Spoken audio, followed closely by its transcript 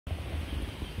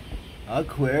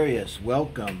Aquarius,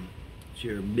 welcome. It's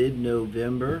your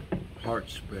mid-November heart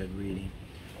spread reading.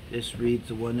 This reads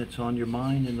the one that's on your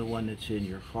mind and the one that's in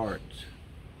your heart.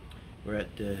 We're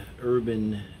at the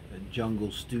Urban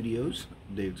Jungle Studios,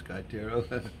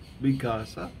 Davidskytarot,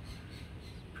 Mikasa.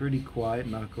 Pretty quiet,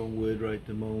 knock on wood right at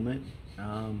the moment. It's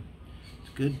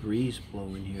a good breeze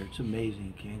blowing here. It's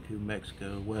amazing. Cancun,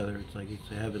 Mexico weather. It's like it's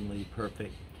a heavenly,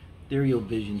 perfect ethereal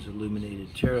visions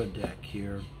illuminated tarot deck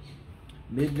here.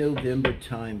 Mid-November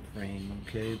time frame.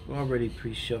 Okay, I've already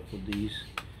pre-shuffled these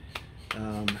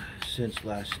since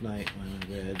last night when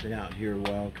I read. Been out here a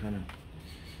while, kind of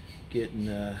getting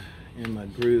in my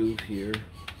groove here.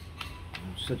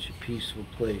 Such a peaceful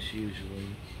place usually.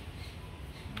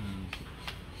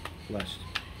 Blessed.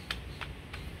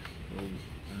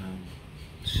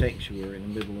 Sanctuary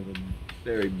in the middle of a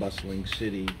very bustling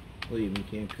city. Believe me,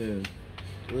 Cancun.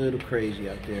 It's a little crazy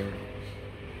out there.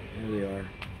 There they are.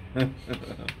 A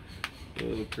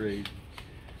little crazy.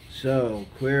 So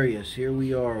Aquarius, here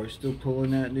we are. We're still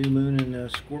pulling that new moon in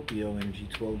Scorpio energy,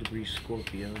 12 degrees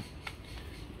Scorpio.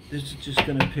 This is just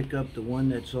going to pick up the one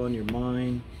that's on your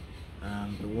mind,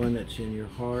 the one that's in your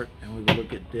heart, and we're going to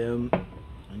look at them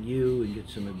and you and get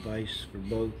some advice for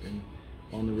both and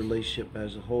on the relationship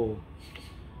as a whole.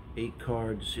 8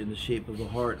 cards in the shape of a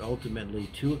heart, ultimately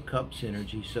 2 of Cups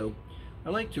energy. So I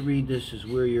like to read this as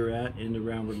where you're at in and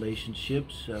around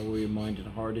relationships, where your mind and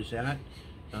heart is at.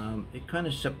 It kind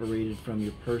of separated from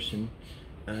your person,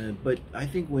 but I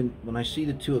think when I see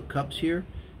the 2 of Cups here,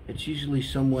 it's usually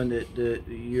someone that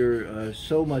you're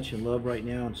so much in love right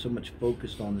now and so much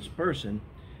focused on this person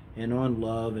and on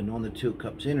love and on the 2 of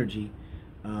Cups energy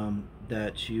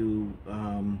that you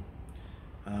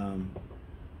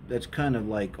that's kind of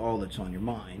like all that's on your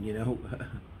mind, you know.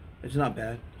 It's not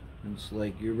bad. It's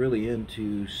like you're really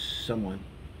into someone.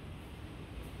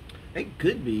 It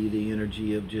could be the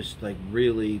energy of just like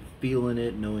really feeling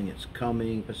it, knowing it's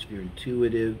coming, especially if you're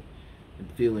intuitive and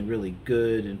feeling really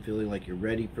good and feeling like you're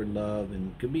ready for love.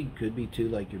 And could be too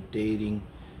like you're dating,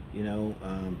 you know,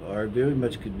 or very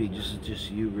much could be just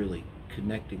you really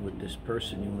connecting with this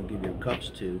person you want to give your cups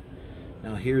to.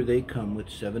 Now here they come with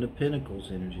 7 of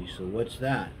Pentacles energy. So what's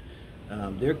that?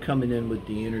 They're coming in with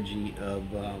the energy of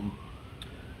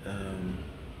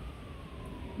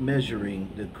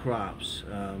measuring the crops,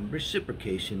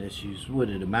 reciprocation issues, what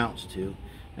it amounts to.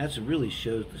 That's really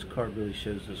shows, this card really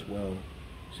shows this well.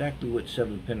 Exactly what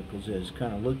 7 of Pentacles is.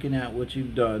 Kind of looking at what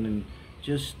you've done and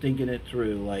just thinking it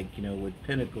through. Like, you know, with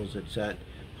Pentacles, it's that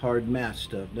hard math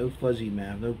stuff. No fuzzy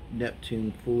math, no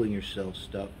Neptune fooling yourself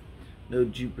stuff. No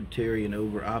Jupiterian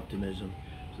over-optimism.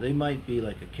 So they might be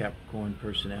like a Capricorn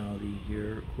personality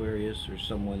here, Aquarius, or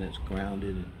someone that's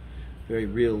grounded and very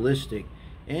realistic,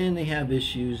 and they have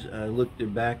issues. Look, their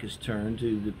back is turned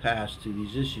to the past, to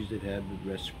these issues they've had with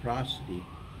reciprocity.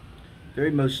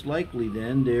 Very most likely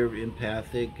then they're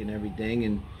empathic and everything,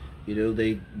 and you know,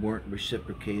 they weren't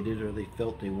reciprocated, or they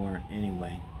felt they weren't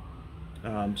anyway.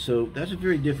 So that's a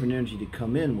very different energy to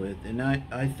come in with, and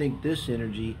I think this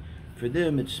energy for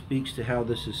them, it speaks to how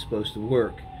this is supposed to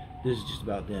work. This is just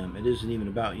about them. It isn't even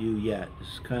about you yet.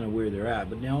 This is kind of where they're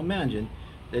at. But now imagine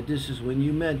that this is when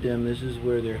you met them, this is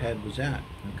where their head was at,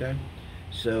 okay?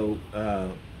 So,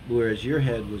 whereas your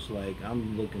head was like,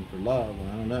 I'm looking for love,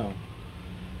 I don't know.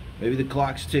 Maybe the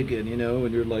clock's ticking, you know,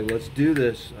 and you're like, let's do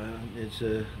this. It's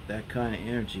that kind of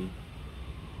energy.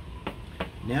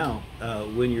 Now,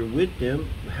 when you're with them,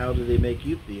 how do they make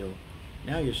you feel?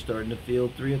 Now you're starting to feel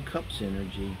 3 of Cups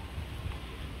energy.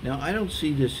 Now, I don't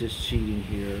see this as cheating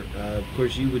here. Of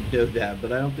course, you would know that,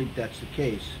 but I don't think that's the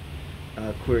case.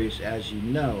 Aquarius, as you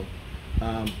know,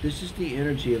 this is the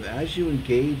energy of as you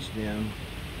engage them.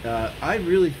 I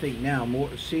really think now,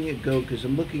 more seeing it go, because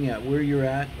I'm looking at where you're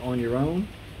at on your own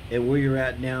and where you're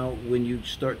at now when you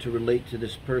start to relate to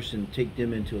this person, take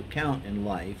them into account in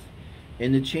life,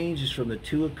 and the changes from the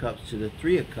 2 of Cups to the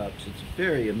 3 of Cups. It's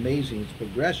very amazing. It's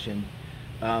progression.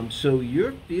 So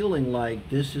you're feeling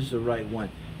like this is the right one.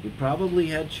 You probably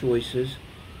had choices,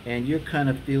 and you're kind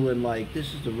of feeling like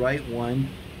this is the right one.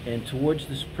 And towards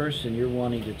this person, you're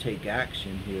wanting to take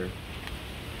action here.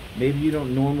 Maybe you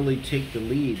don't normally take the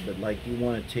lead, but like you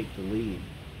want to take the lead.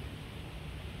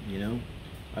 You know,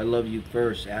 I love you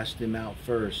first. Ask them out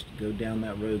first. Go down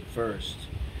that road first.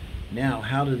 Now,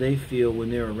 how do they feel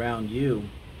when they're around you?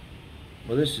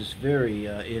 Well, this is very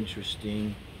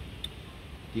interesting.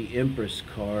 The Empress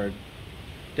card.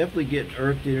 Definitely get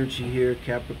Earth energy here.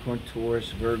 Capricorn,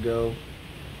 Taurus, Virgo.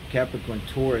 Capricorn,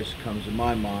 Taurus comes to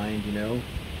my mind, you know.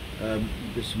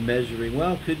 This measuring,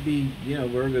 well, it could be, you know,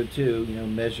 Virgo too, you know,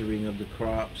 measuring of the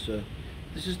crops.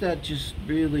 This is that just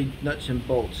really nuts and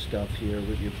bolts stuff here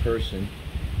with your person.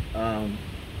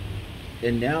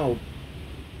 And now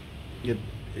it,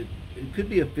 it could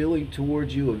be a feeling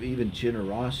towards you of even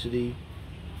generosity,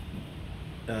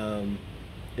 and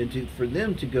for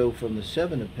them to go from the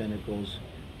Seven of Pentacles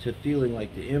to feeling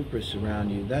like the Empress around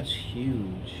you, that's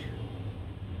huge.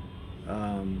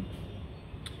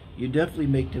 You definitely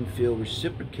make them feel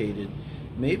reciprocated.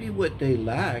 Maybe what they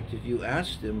lacked, if you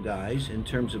ask them, guys, in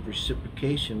terms of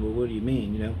reciprocation, well, what do you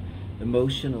mean? You know,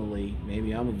 emotionally,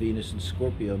 maybe I'm a Venus and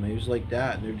Scorpio, maybe it's like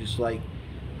that, and they're just like,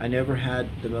 I never had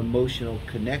the emotional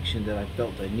connection that I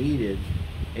felt I needed.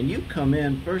 And you come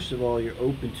in, first of all, you're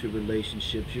open to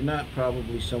relationships. You're not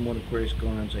probably someone, Aquarius,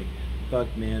 going on and saying,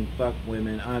 fuck men, fuck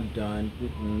women, I'm done,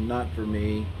 not for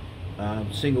me,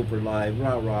 single for life,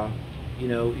 rah rah. You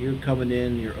know, you're coming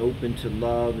in, you're open to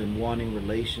love and wanting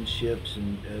relationships,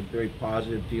 and a very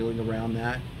positive feeling around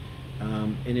that.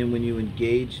 And then when you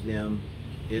engage them,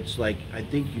 it's like, I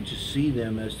think you just see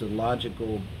them as the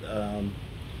logical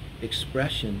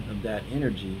expression of that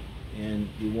energy, and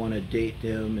you want to date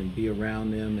them and be around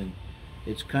them, and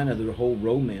it's kind of the whole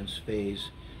romance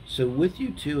phase. So with you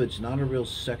too, it's not a real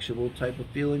sexual type of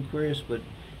feeling, Aquarius, but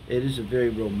it is a very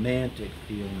romantic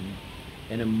feeling,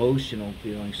 an emotional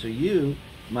feeling. So you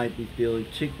might be feeling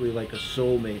particularly like a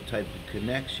soulmate type of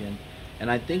connection,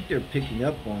 and I think they're picking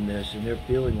up on this, and they're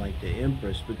feeling like the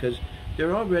Empress because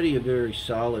they're already a very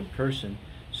solid person.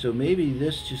 So maybe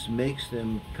this just makes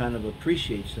them kind of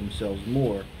appreciates themselves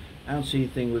more. I don't see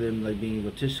anything with them like being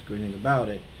egotistic or anything about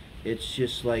it. It's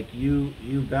just like you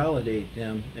validate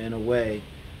them in a way,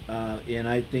 and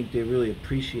I think they really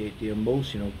appreciate the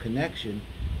emotional connection.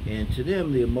 And to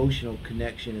them, the emotional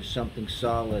connection is something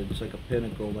solid. It's like a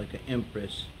pinnacle, like an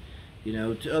Empress. You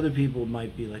know, to other people it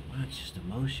might be like, well, it's just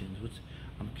emotions.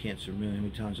 I'm a Cancer. Really, how many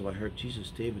times have I heard,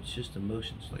 Jesus, Dave, it's just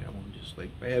emotions. Like, I want to just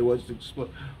like, my head wants to explode.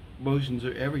 Emotions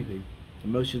are everything.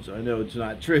 Emotions, I know it's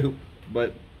not true,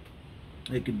 but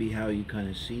it could be how you kind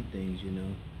of see things, you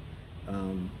know.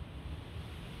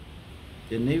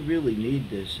 And they really need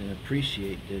this and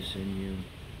appreciate this in you.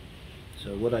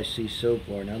 So what I see so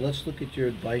far. Now let's look at your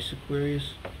advice,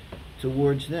 Aquarius,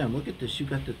 towards them. Look at this. You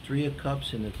got the Three of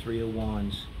Cups and the Three of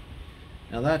Wands.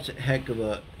 Now that's a heck of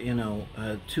a, you know,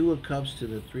 Two of Cups to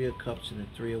the Three of Cups and the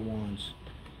Three of Wands.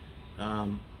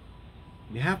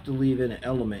 You have to leave in an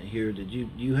element here that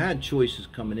you had choices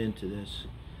coming into this.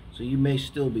 So you may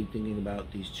still be thinking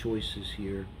about these choices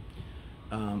here.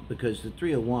 Because the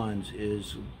Three of Wands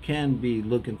can be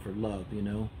looking for love, you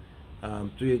know.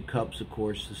 Three of Cups, of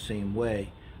course, the same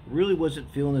way. Really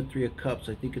wasn't feeling the Three of Cups.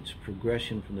 I think it's a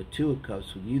progression from the Two of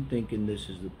Cups with you thinking this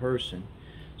is the person.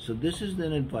 So this is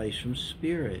then advice from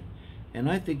Spirit. And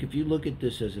I think if you look at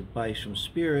this as advice from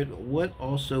Spirit, what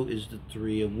also is the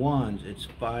Three of Wands? It's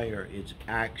fire, it's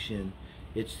action,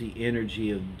 it's the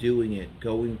energy of doing it,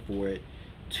 going for it.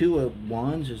 Two of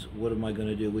Wands is, what am I going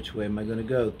to do? Which way am I going to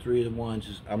go? Three of Wands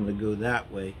is, I'm going to go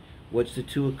that way. What's the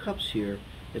Two of Cups here?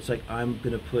 It's like, I'm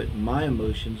going to put my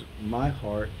emotions, my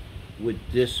heart, with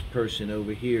this person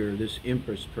over here, this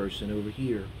Empress person over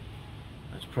here.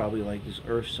 That's probably like this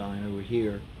earth sign over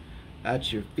here.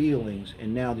 That's your feelings.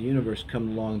 And now the universe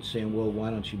coming along and saying, well, why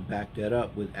don't you back that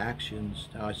up with actions?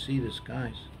 How I see this,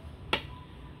 guys.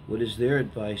 What is their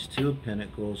advice? Two of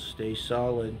Pentacles, stay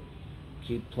solid.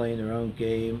 Keep playing their own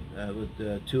game with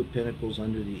the Two of Pentacles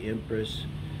under the Empress.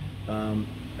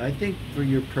 I think for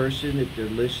your person, if they're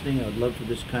listening, I'd love for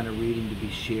this kind of reading to be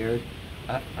shared.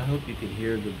 I hope you can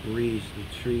hear the breeze,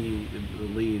 the tree, the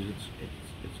leaves.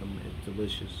 It's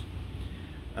delicious.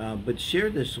 But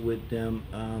share this with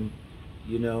them.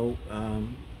 You know,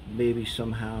 maybe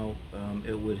somehow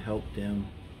it would help them.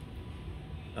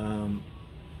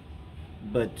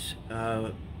 But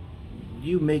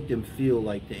you make them feel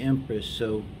like the Empress.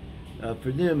 So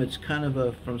for them, it's kind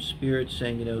of from Spirit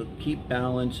saying, you know, keep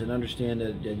balance and understand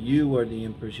that you are the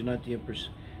Empress. You're not the Empress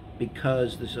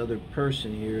because this other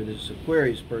person here, this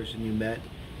Aquarius person you met,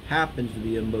 happens to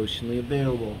be emotionally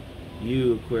available.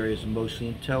 You, Aquarius,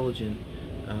 emotionally intelligent,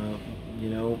 you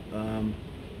know,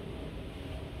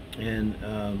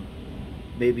 and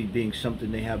maybe being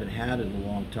something they haven't had in a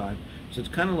long time. So it's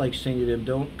kind of like saying to them,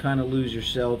 don't kind of lose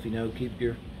yourself, you know, keep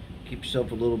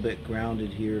yourself a little bit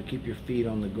grounded here, keep your feet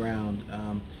on the ground.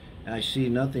 And I see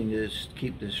nothing to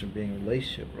keep this from being a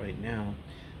relationship right now.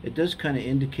 It does kind of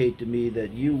indicate to me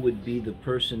that you would be the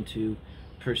person to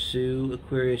pursue,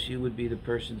 Aquarius. You would be the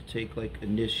person to take like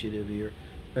initiative here,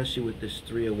 especially with this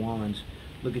Three of Wands.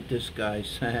 Look at this,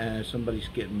 guys. Somebody's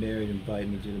getting married, invite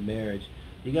me to the marriage.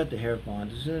 You got the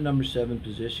Hierophant. This is in the number 7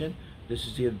 position. This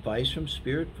is the advice from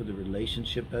Spirit for the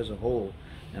relationship as a whole.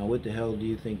 Now, what the hell do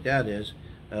you think that is?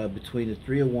 Between the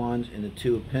Three of Wands and the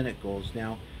Two of Pentacles.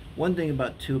 Now, One thing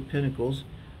about Two of Pentacles,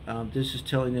 this is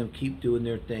telling them keep doing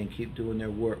their thing, keep doing their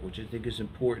work, which I think is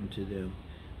important to them.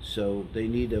 So they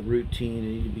need a routine,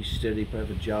 they need to be steady, they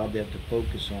have a job they have to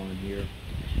focus on here.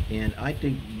 And I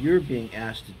think you're being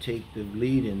asked to take the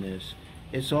lead in this.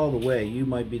 It's all the way. You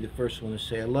might be the first one to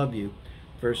say, I love you.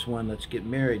 First one, let's get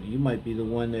married. You might be the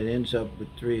one that ends up with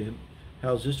three.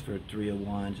 How's this for a Three of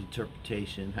Wands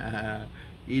interpretation?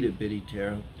 Eat it, Bitty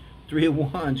Tarot. Three of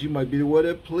Wands, you might be the one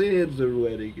that plans the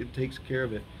wedding and takes care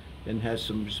of it and has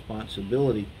some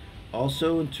responsibility.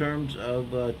 Also, in terms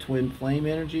of twin flame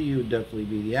energy, you would definitely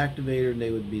be the activator and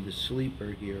they would be the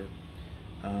sleeper here.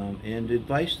 And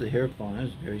advice to the Hierophant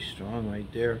is very strong right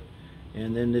there.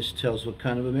 And then this tells what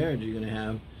kind of a marriage you're going to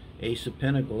have. Ace of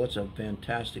Pentacles, that's a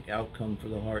fantastic outcome for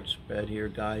the heart spread here,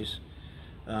 guys.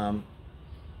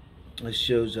 This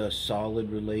shows a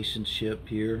solid relationship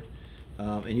here.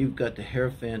 And you've got the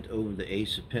Hierophant over the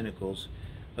Ace of Pentacles.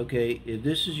 Okay, if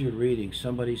this is your reading,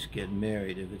 somebody's getting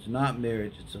married. If it's not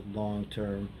marriage, it's a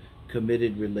long-term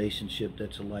committed relationship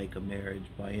that's like a marriage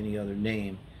by any other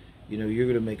name. You know, you're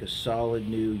going to make a solid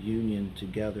new union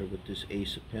together with this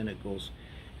Ace of Pentacles.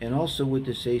 And also with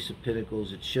this Ace of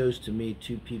Pentacles, it shows to me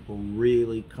two people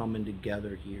really coming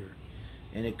together here.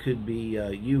 And it could be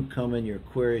you coming, you're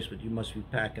Aquarius, but you must be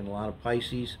packing a lot of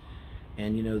Pisces.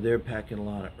 And, you know, they're packing a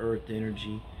lot of earth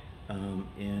energy.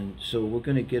 And so we're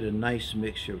going to get a nice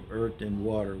mixture of earth and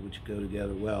water, which go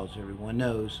together well, as everyone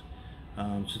knows.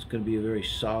 So it's going to be a very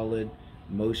solid,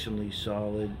 emotionally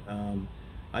solid.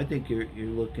 I think you're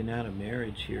looking at a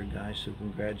marriage here, guys, so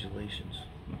congratulations.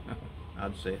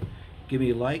 I'd say it. Give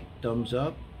me a like, thumbs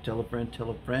up, tell a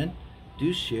friend.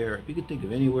 Do share. If you could think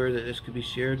of anywhere that this could be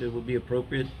shared that would be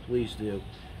appropriate, please do.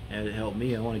 And it helped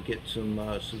me. I want to get some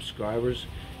subscribers.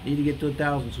 Need to get to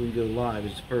 1,000 so we can go live.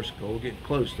 It's the first goal. We're getting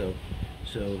close though,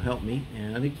 so help me.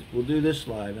 And I think we'll do this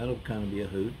live. That'll kind of be a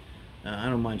hoot. I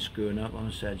don't mind screwing up. I'm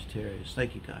a Sagittarius.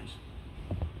 Thank you, guys.